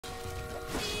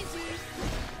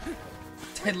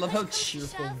I love how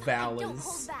cheerful Val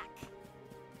is.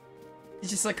 He's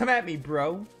just like, come at me,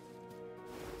 bro.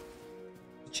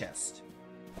 The chest.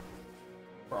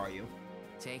 Where are you?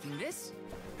 Taking this?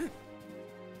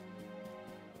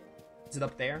 Is it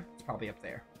up there? It's probably up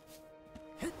there.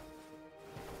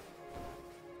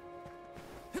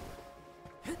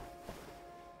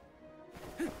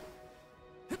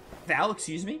 Val,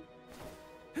 excuse me?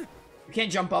 You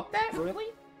can't jump up that? Really?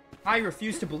 I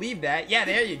refuse to believe that. Yeah,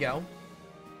 there you go.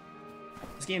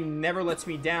 This game never lets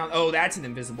me down. Oh, that's an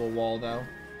invisible wall, though.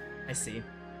 I see.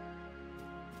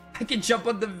 I can jump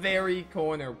on the very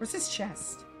corner. Where's his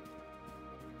chest?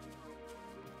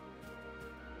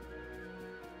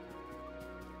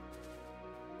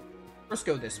 Let's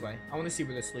go this way. I want to see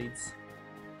where this leads.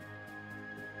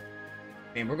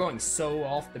 Man, we're going so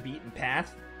off the beaten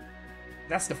path.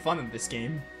 That's the fun of this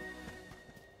game.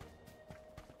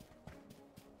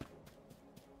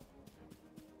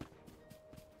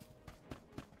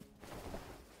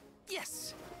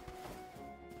 Yes.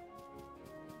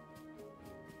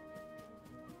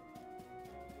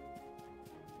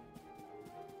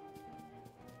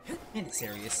 Man, this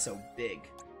area is so big.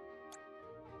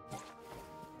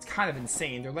 It's kind of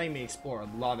insane. They're letting me explore a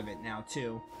lot of it now,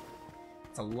 too.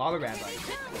 It's a lot of rabbit.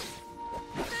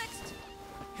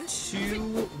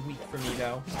 Too weak for me,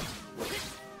 though.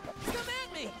 Come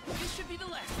at me! This should be the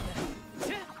last of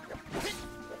them.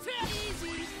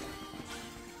 Easy!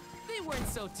 They weren't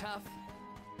so tough.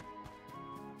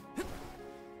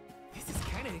 This is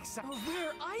kind of exciting. A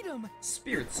rare item!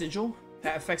 Spirit Sigil?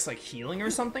 That affects, like, healing or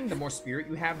something? The more spirit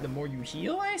you have, the more you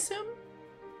heal, I assume?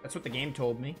 That's what the game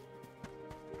told me.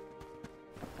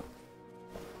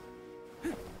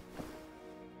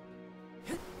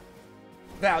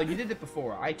 Val, you did it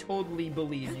before. I totally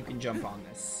believe you can jump on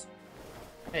this.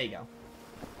 There you go.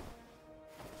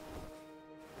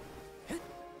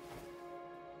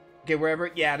 Okay,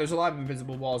 wherever... Yeah, there's a lot of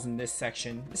invisible walls in this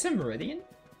section. Is this a meridian?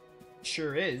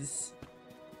 Sure is.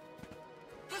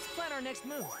 Let's plan our next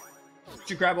move.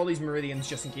 Should grab all these meridians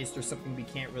just in case there's something we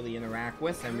can't really interact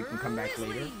with, and we can come back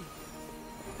later.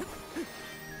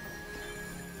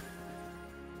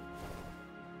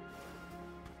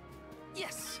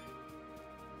 Yes.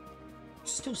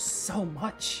 There's still so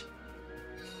much.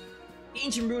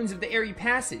 Ancient ruins of the Airy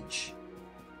Passage.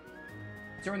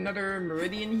 Is there another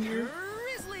meridian here?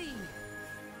 Grizzly.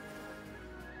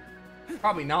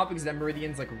 Probably not, because that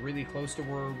meridian's like really close to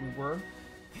where we were.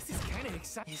 This is kind of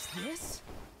exciting. Is this?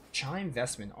 Chime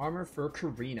Vestment, armor for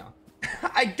Careena.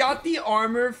 I got the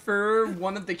armor for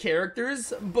one of the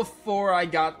characters before I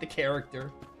got the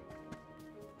character.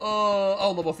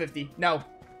 Oh, level 50. No.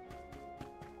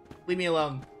 Leave me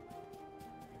alone.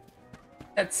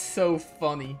 That's so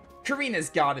funny. Careena's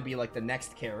gotta be like the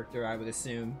next character, I would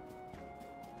assume.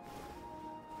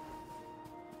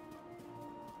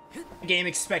 The game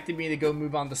expected me to go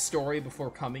move on the story before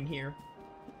coming here.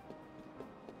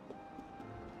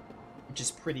 Which is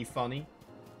pretty funny.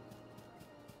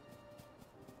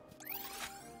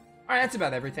 Alright, that's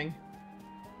about everything.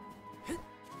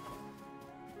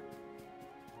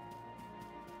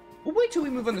 We'll wait till we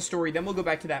move on the story, then we'll go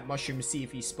back to that mushroom to see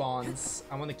if he spawns.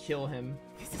 I want to kill him.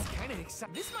 This is kind of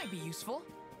exciting. This might be useful.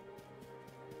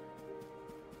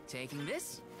 Taking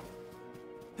this?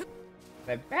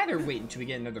 I'd better wait until we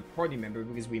get another party member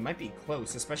because we might be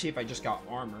close, especially if I just got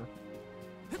armor.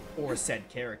 Or said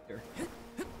character.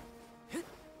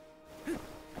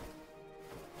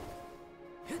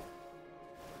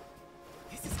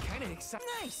 This is kind of exciting.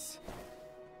 Nice!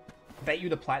 I bet you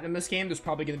to platinum this game, there's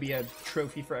probably going to be a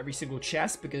trophy for every single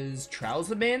chest because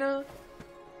Trials of Mana?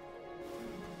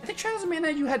 I think Trials of Mana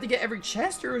you had to get every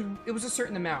chest or it was a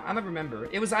certain amount. I don't remember.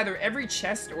 It was either every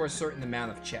chest or a certain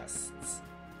amount of chests.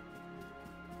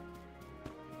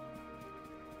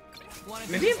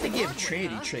 Maybe I'm thinking of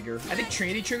Trinity Trigger. I think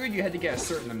Trinity Trigger you had to get a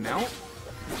certain amount.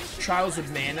 Trials of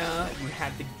Mana you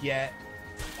had to get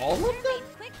all of them?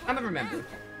 I don't remember.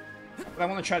 But I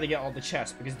want to try to get all the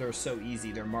chests because they're so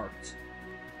easy, they're marked.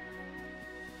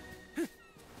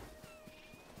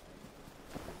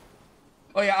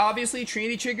 Oh yeah, obviously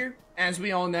Trinity Trigger, as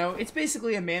we all know, it's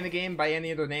basically a mana game by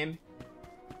any other name.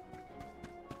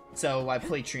 So I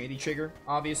played Trinity Trigger,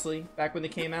 obviously, back when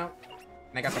it came out.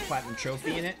 And I got the platinum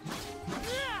trophy in it.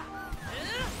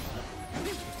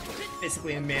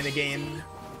 Basically a mana game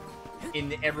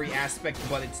in every aspect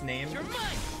but its name.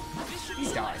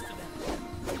 He's died.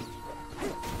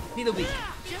 Needle beak.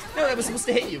 No, that was supposed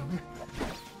to hit you.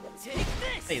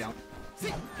 No, you don't.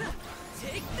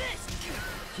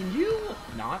 Can you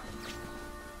not?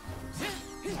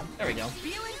 There we go.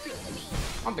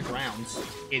 On the ground,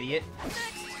 idiot.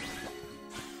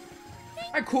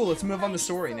 Alright, cool. Let's move on to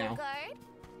story now.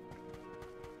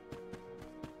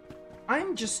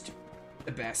 I'm just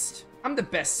the best. I'm the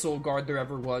best soul guard there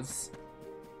ever was.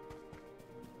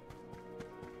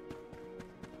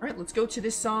 Alright, let's go to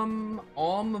this, Alm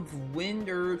of Wind,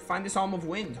 or find this Alm of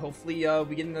Wind. Hopefully,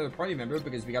 we get another party member,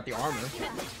 because we got the armor.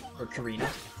 Or Careena.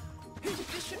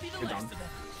 This should be the last of them.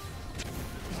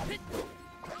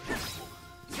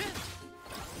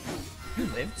 You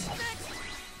lived?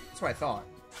 That's what I thought.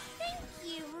 Thank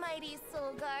you, mighty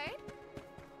soul guard.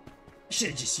 Should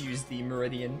have just used the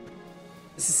Meridian.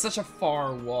 This is such a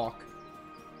far walk.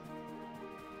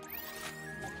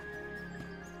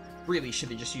 Really should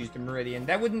have just used the Meridian.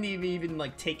 That wouldn't have even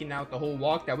like taken out the whole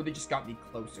walk. That would have just got me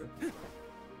closer.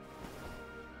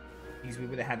 Because we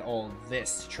would have had all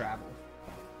this to travel.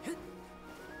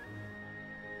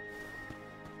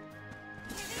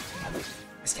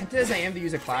 As tempted as I am to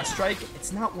use a class strike,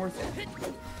 it's not worth it.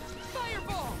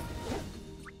 Fireball!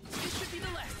 This should be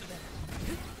the last of them.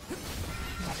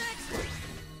 Next!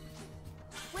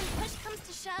 When push comes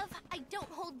to shove, I don't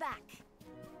hold back.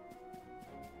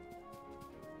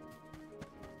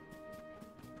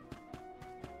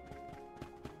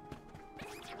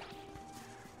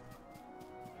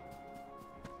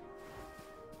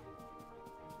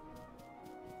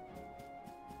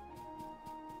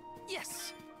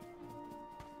 Yes!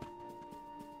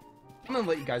 I'm gonna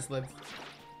let you guys live.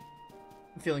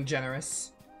 I'm feeling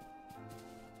generous.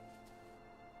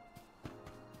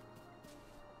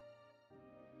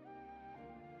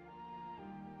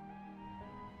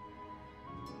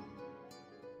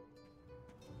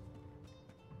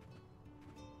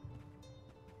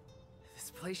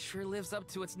 This place sure lives up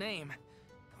to its name.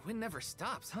 The wind never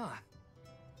stops, huh?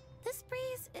 This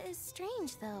breeze is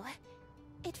strange, though.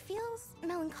 It feels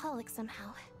melancholic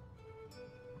somehow.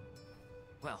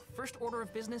 Well, first order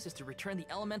of business is to return the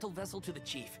elemental vessel to the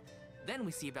chief. Then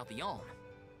we see about the Alm.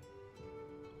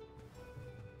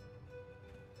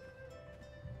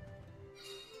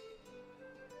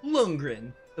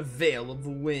 Lundgren, the Veil of the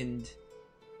Wind.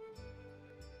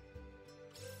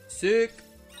 Sick.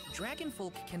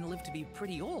 Dragonfolk can live to be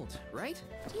pretty old, right?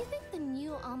 Do you think the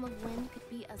new Alm of Wind could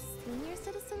be a senior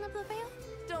citizen of the Vale?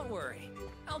 Don't worry.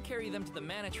 I'll carry them to the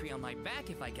mana tree on my back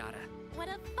if I gotta. What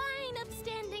a fine,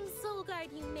 upstanding soul guard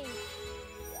you made.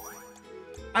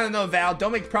 I don't know, Val.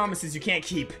 Don't make promises you can't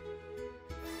keep.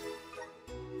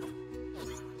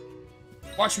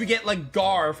 Watch me get like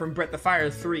Gar from Breath of Fire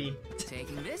 3.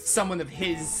 Taking this? Someone of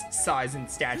his size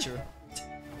and stature.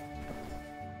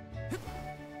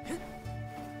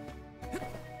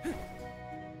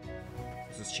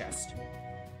 This is chest.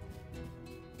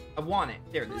 I want it.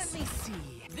 There it is. Let me see.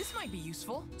 This might be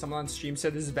useful. Someone on stream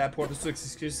said this is a bad port of Switch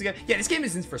exclusive. Yeah, this game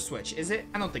isn't for Switch, is it?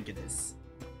 I don't think it is.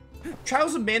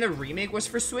 Trials of Mana Remake was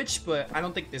for Switch, but I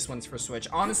don't think this one's for Switch.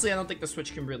 Honestly, I don't think the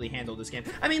Switch can really handle this game.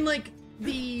 I mean, like,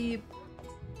 this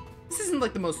isn't,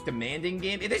 like, the most demanding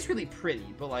game. It is really pretty,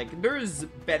 but, like, there's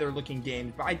better looking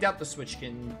games, but I doubt the Switch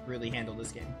can really handle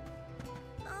this game.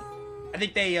 I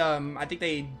think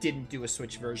they didn't do a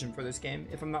Switch version for this game,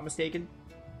 if I'm not mistaken.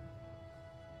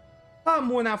 I'm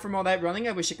worn out from all that running.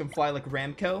 I wish I could fly like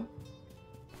Ramco.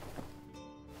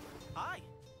 Hi.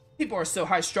 People are so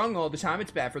high-strung all the time, it's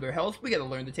bad for their health. We gotta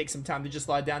learn to take some time to just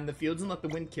lie down in the fields and let the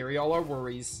wind carry all our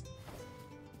worries.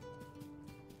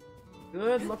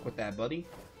 Good luck with that, buddy.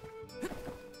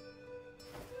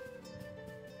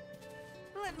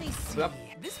 Let me see. Yep.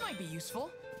 This might be useful.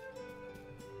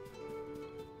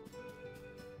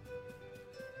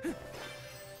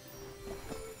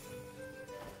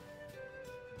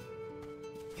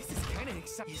 This is kind of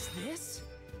exciting. Is this?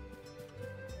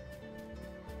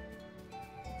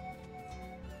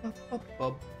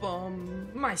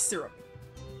 My syrup.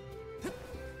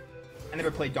 I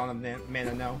never played Dawn of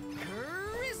Mana, no.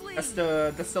 Grizzly. That's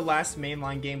the last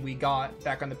mainline game we got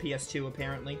back on the PS2,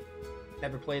 apparently.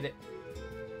 Never played it.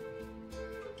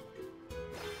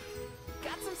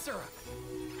 Got some syrup.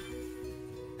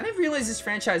 I didn't realize this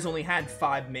franchise only had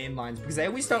 5 mainlines, because I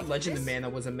always thought Legend of Mana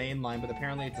was a mainline, but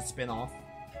apparently it's a spin-off.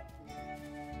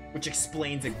 Which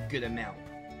explains a good amount.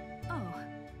 Oh.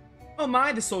 Oh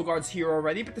my, the Soul Guard's here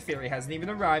already, but the fairy hasn't even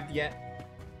arrived yet.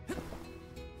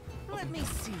 Let me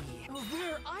see. A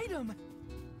rare item.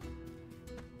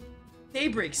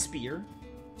 Daybreak Spear.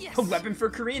 Yes. A weapon for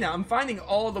Careena. I'm finding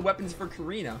all the weapons for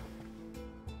Careena.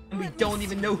 And we don't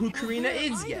even know who Careena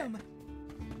is yet.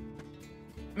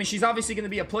 I mean, she's obviously going to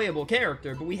be a playable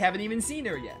character, but we haven't even seen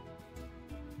her yet.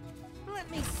 Let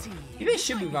me see. Maybe I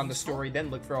should move on the story, then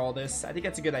look for all this. I think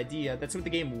that's a good idea. That's what the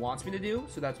game wants me to do,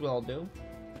 so that's what I'll do.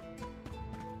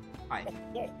 Hi.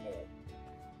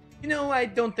 You know, I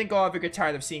don't think I'll ever get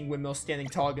tired of seeing windmills standing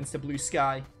tall against the blue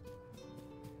sky.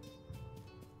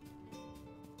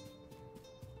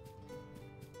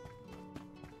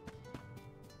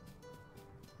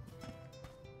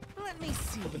 Let me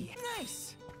see.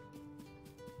 Nice.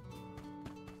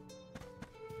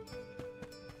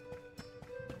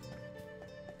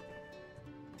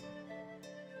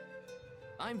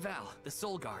 I'm Val, the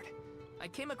Soul Guard. I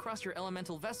came across your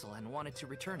elemental vessel and wanted to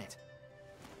return it.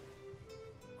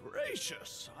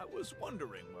 Gracious, I was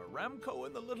wondering where Ramco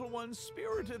and the little ones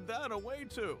spirited that away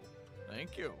to.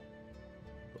 Thank you.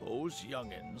 Those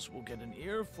youngins will get an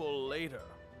earful later,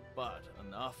 but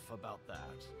enough about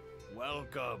that.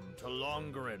 Welcome to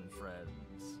Longarin,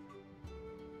 friends.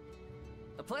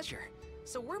 A pleasure.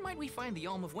 So where might we find the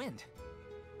Alm of Wind?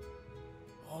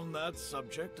 On that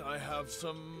subject, I have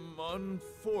some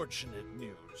unfortunate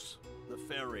news. The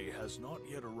ferry has not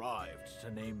yet arrived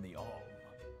to name the Alm.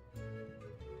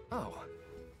 Oh,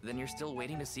 then you're still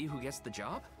waiting to see who gets the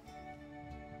job?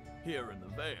 Here in the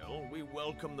Vale, we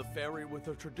welcome the ferry with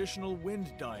a traditional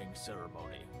wind-dyeing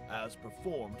ceremony, as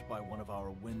performed by one of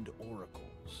our wind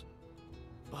oracles.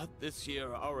 But this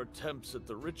year, our attempts at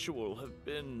the ritual have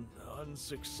been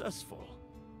unsuccessful.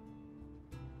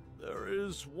 There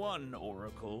is one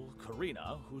oracle,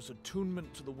 Careena, whose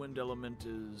attunement to the wind element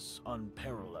is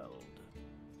unparalleled.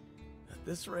 At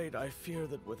this rate, I fear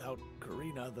that without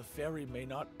Careena, the ferry may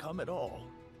not come at all.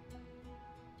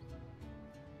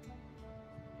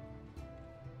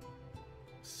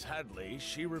 Sadly,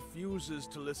 she refuses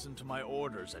to listen to my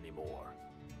orders anymore.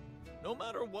 No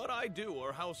matter what I do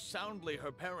or how soundly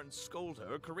her parents scold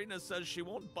her, Careena says she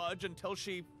won't budge until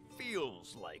she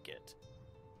feels like it.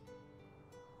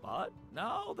 But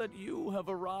now that you have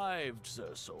arrived,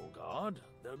 Sir Soul God,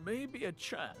 there may be a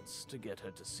chance to get her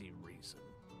to see reason.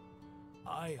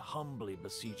 I humbly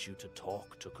beseech you to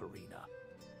talk to Careena.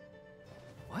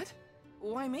 What?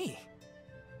 Why me?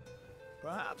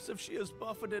 Perhaps if she is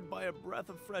buffeted by a breath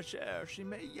of fresh air, she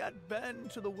may yet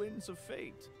bend to the winds of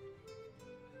fate.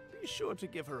 Be sure to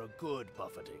give her a good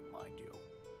buffeting, mind you.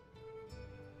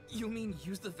 You mean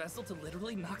use the vessel to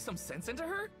literally knock some sense into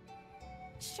her?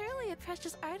 Surely a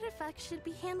precious artifact should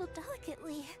be handled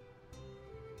delicately.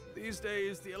 These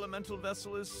days, the elemental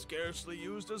vessel is scarcely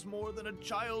used as more than a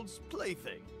child's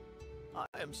plaything. I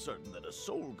am certain that a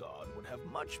soul god would have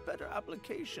much better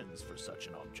applications for such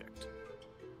an object.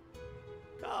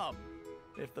 Come,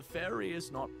 if the ferry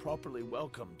is not properly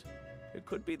welcomed, it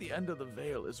could be the end of the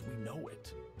Vale as we know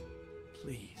it.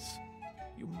 Please,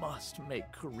 you must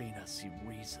make Careena see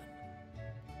reason.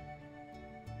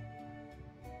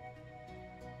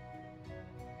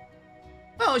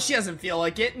 Well, she doesn't feel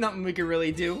like it. Nothing we can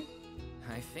really do.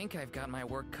 I think I've got my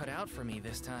work cut out for me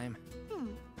this time.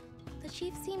 The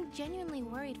chief seemed genuinely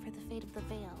worried for the fate of the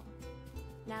Vale.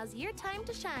 Now's your time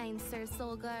to shine, Sir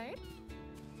Soul Guard.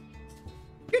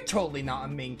 You're totally not a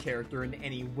main character in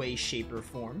any way, shape, or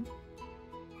form.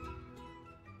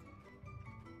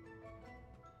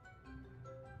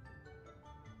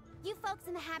 You folks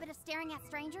in the habit of staring at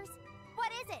strangers?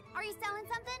 What is it? Are you selling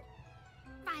something?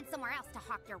 Find somewhere else to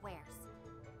hawk your wares.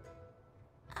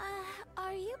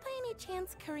 Are you by any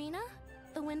chance Careena,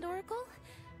 the Wind Oracle?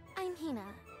 I'm Hina,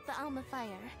 the Alm of Fire,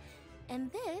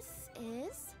 and this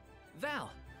is...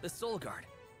 Val, the Soul Guard.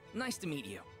 Nice to meet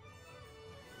you.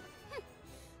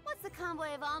 What's the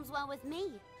convoy of alms want with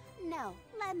me? No,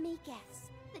 let me guess.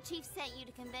 The chief sent you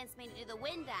to convince me to do the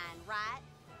wind dyeing, right?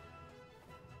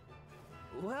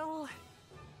 Well,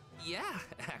 yeah,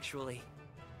 actually.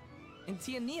 In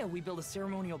Tiania, we build a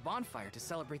ceremonial bonfire to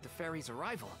celebrate the ferry's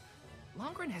arrival.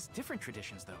 Longarin has different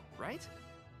traditions, though, right?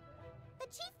 The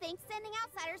chief thinks sending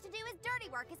outsiders to do his dirty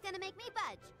work is gonna make me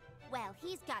budge. Well,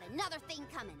 he's got another thing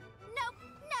coming. Nope,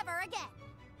 never again.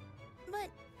 But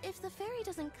if the ferry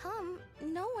doesn't come,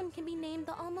 no one can be named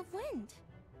the Alm of Wind.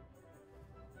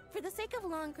 For the sake of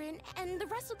Longarin and the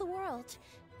rest of the world,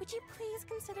 would you please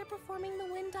consider performing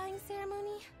the wind dyeing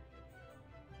ceremony?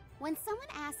 When someone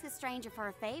asks a stranger for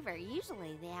a favor,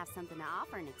 usually they have something to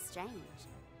offer in exchange.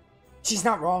 She's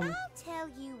not wrong. I'll tell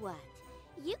you what.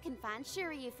 You can find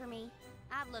Shiryu for me.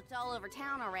 I've looked all over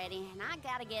town already, and I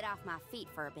gotta get off my feet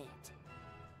for a bit.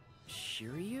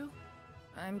 Shiryu?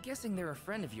 I'm guessing they're a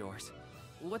friend of yours.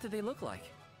 What do they look like?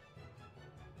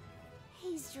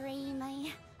 He's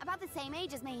dreamy. About the same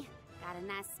age as me. Got a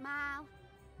nice smile.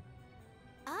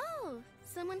 Oh,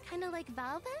 someone kind of like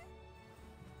Val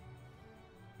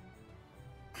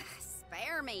then?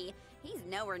 Spare me. He's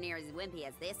nowhere near as wimpy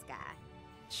as this guy.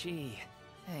 Gee,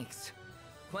 thanks.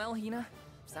 Well, Hina,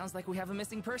 sounds like we have a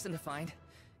missing person to find.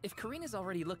 If Careena's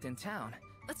already looked in town,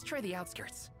 let's try the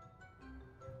outskirts.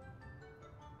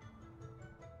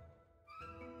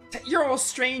 You're all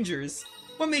strangers.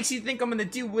 What makes you think I'm gonna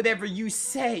do whatever you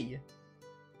say?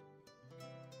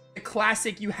 The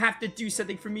classic, you have to do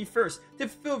something for me first. To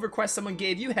fulfill a request someone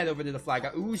gave you, head over to the flag.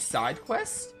 Ooh, side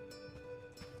quest?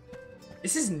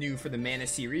 This is new for the Mana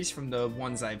series from the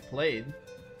ones I've played.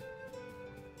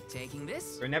 Taking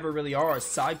this? There never really are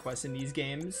side quests in these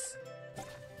games.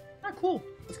 Ah, cool.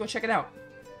 Let's go check it out.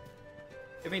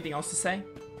 You have anything else to say?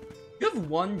 You have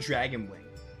one dragon wing.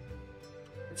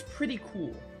 It's pretty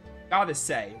cool. Gotta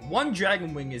say, one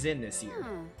dragon wing is in this year.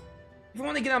 If you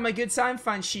want to get on my good side and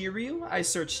find Shiryu, I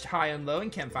searched high and low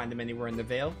and can't find him anywhere in the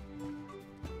Vale.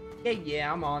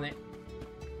 Yeah, I'm on it.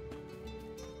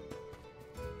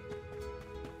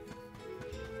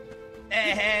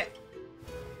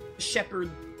 Shepherd.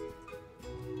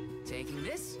 Taking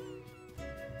this?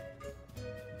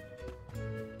 I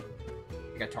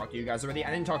think I talked to you guys already.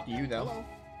 I didn't talk to you, though.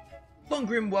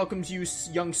 Lungrim welcomes you,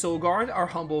 young soul guard. Our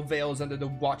humble Vale is under the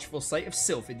watchful sight of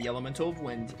Sylphid, the elemental of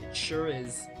wind. It sure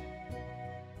is.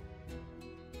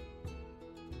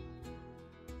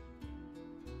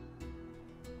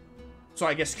 So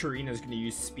I guess Careena's gonna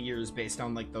use spears based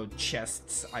on, like, the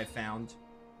chests I found.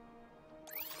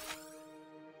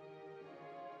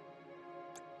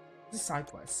 It's a side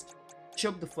quest. Show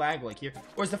up the flag, like, here.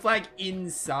 Or is the flag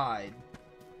inside?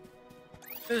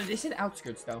 No, they said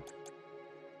outskirts, though.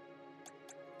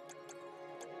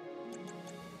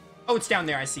 Oh, it's down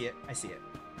there. I see it. I see it.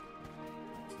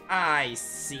 I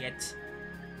see it.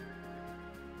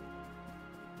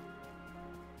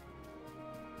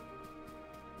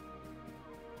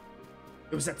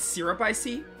 Was that syrup I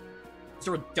see? Is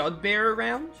there a dud bear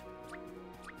around?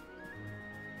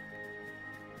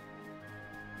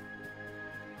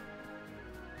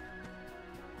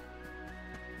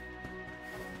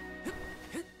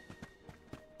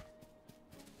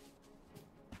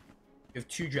 You have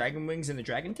 2 dragon wings and a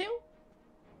dragon tail?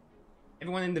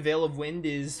 Everyone in the Vale of Wind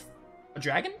is a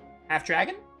dragon? Half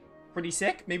dragon? Pretty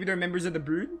sick. Maybe they're members of the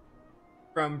Brood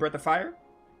from Breath of Fire.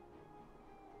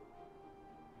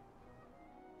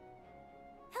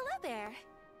 There.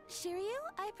 Shiryu,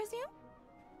 I presume?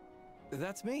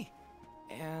 That's me.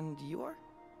 And you are?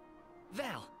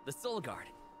 Val, the Soul Guard.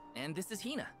 And this is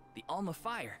Hina, the Alma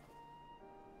Fire.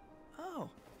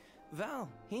 Oh, Val,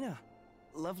 Hina.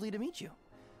 Lovely to meet you.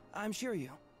 I'm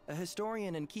Shiryu, a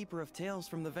historian and keeper of tales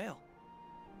from the Vale.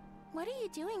 What are you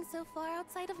doing so far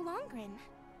outside of Longrin?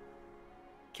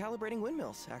 Calibrating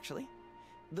windmills, actually.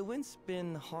 The wind's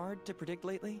been hard to predict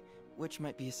lately, which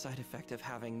might be a side effect of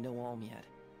having no alm yet.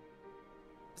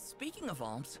 Speaking of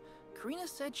alms, Careena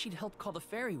said she'd help call the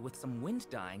fairy with some wind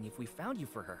dyeing if we found you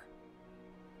for her.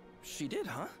 She did,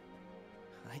 huh?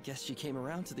 I guess she came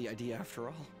around to the idea after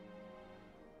all.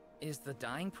 Is the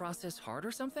dyeing process hard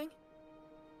or something?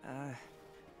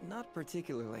 Not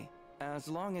particularly. As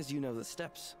long as you know the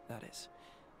steps, that is.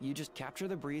 You just capture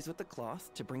the breeze with the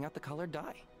cloth to bring out the colored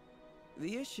dye.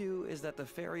 The issue is that the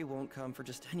fairy won't come for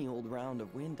just any old round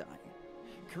of wind dyeing.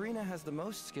 Careena has the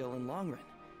most skill in Longrin,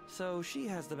 so she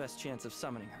has the best chance of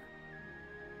summoning her.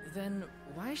 Then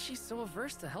why is she so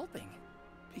averse to helping?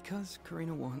 Because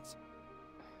Careena wants...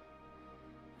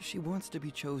 She wants to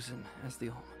be chosen as the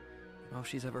Alm. All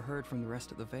she's ever heard from the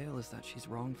rest of the Vale is that she's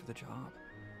wrong for the job.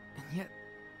 And yet,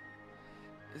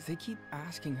 they keep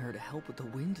asking her to help with the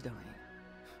wind dyeing.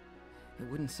 It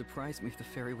wouldn't surprise me if the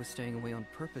fairy was staying away on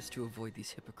purpose to avoid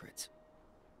these hypocrites.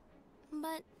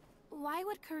 But why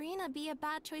would Careena be a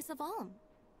bad choice of Alm?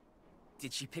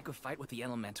 Did she pick a fight with the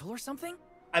elemental or something?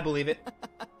 I believe it.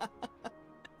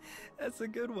 That's a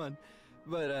good one.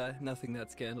 But nothing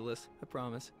that scandalous, I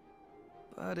promise.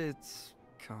 But it's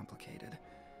complicated.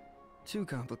 Too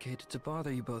complicated to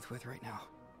bother you both with right now.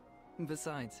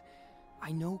 Besides,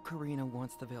 I know Careena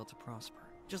wants the Vale to prosper,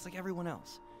 just like everyone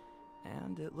else.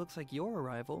 And it looks like your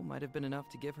arrival might have been enough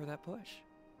to give her that push.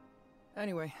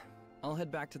 Anyway, I'll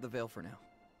head back to the Vale for now.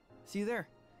 See you there.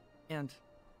 And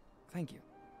thank you.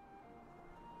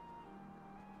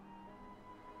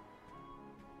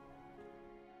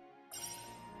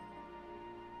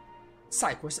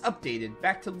 Side quest updated.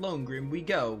 Back to Longrim we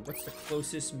go. What's the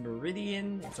closest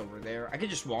meridian? It's over there. I could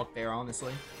just walk there,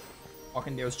 honestly.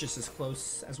 Walking there is just as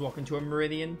close as walking to a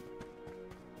meridian.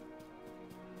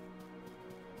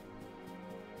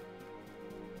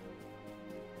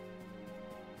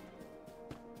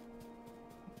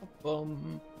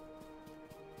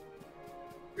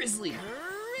 Grizzly!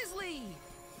 Grizzly!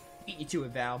 Beat you to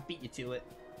it, Val. Beat you to it.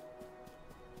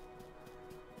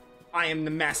 I am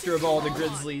the master of all the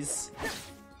Grizzlies.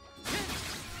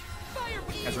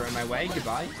 You guys are in my way.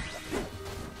 Goodbye.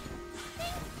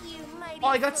 Oh,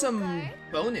 I got some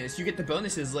bonus. You get the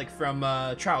bonuses, like, from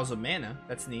Trials of Mana.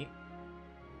 That's neat.